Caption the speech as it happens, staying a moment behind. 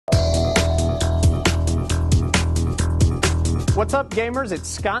What's up, gamers? It's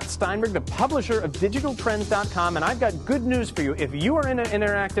Scott Steinberg, the publisher of DigitalTrends.com, and I've got good news for you. If you are into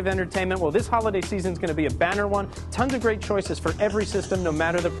interactive entertainment, well, this holiday season is going to be a banner one. Tons of great choices for every system, no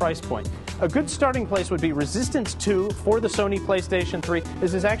matter the price point. A good starting place would be Resistance 2 for the Sony PlayStation 3.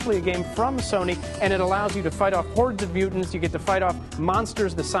 This is actually a game from Sony, and it allows you to fight off hordes of mutants. You get to fight off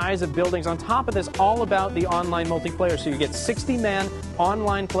monsters the size of buildings. On top of this, all about the online multiplayer. So you get 60-man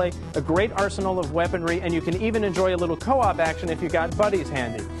online play, a great arsenal of weaponry, and you can even enjoy a little co-op action if you got buddies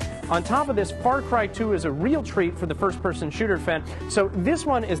handy. On top of this, Far Cry 2 is a real treat for the first-person shooter fan. So this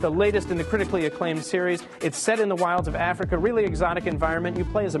one is the latest in the critically acclaimed series. It's set in the wilds of Africa, really exotic environment. You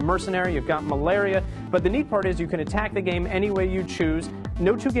play as a mercenary, you've got malaria, but the neat part is you can attack the game any way you choose.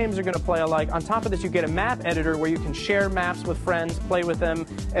 No two games are going to play alike. On top of this, you get a map editor where you can share maps with friends, play with them,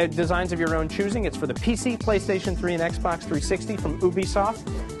 designs of your own choosing. It's for the PC, PlayStation 3, and Xbox 360 from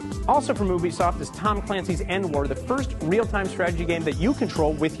Ubisoft. Also from Ubisoft is Tom Clancy's EndWar, the first real-time strategy game that you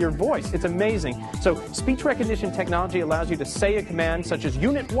control with your voice. It's amazing. So speech recognition technology allows you to say a command such as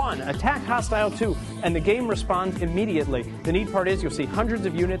Unit 1, attack Hostile 2, and the game responds immediately. The neat part is you'll see hundreds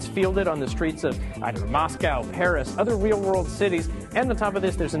of units fielded on the streets of, I don't know, Moscow, Paris, other real-world cities. And on top of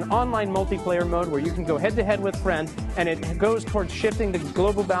this, there's an online multiplayer mode where you can go head-to-head with friends, and it goes towards shifting the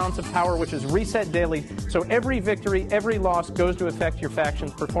global balance of power, which is reset daily. So every victory, every loss goes to affect your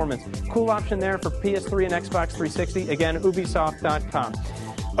faction's performance. Cool option there for PS3 and Xbox 360. Again, Ubisoft.com.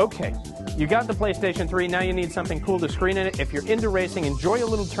 Okay, you got the PlayStation 3. Now you need something cool to screen in it. If you're into racing, enjoy a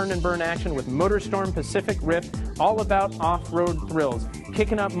little turn and burn action with MotorStorm Pacific Rift, all about off-road thrills.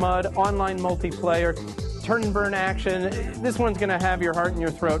 Kicking up mud, online multiplayer, turn and burn action. This one's going to have your heart in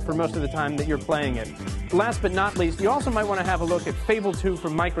your throat for most of the time that you're playing it. Last but not least, you also might want to have a look at Fable 2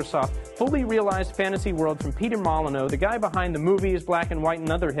 from Microsoft, fully realized fantasy world from Peter Molyneux, the guy behind the movies, Black and White, and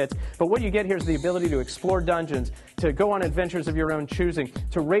other hits. But what you get here is the ability to explore dungeons, to go on adventures of your own choosing,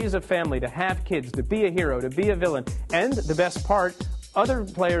 to raise a family, to have kids, to be a hero, to be a villain. And the best part, other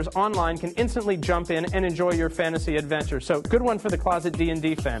players online can instantly jump in and enjoy your fantasy adventure. So good one for the closet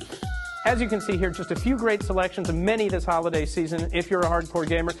D&D fan. As you can see here, just a few great selections of many this holiday season if you're a hardcore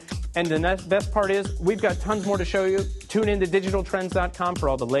gamer. And the best part is, we've got tons more to show you. Tune in to DigitalTrends.com for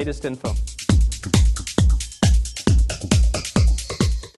all the latest info.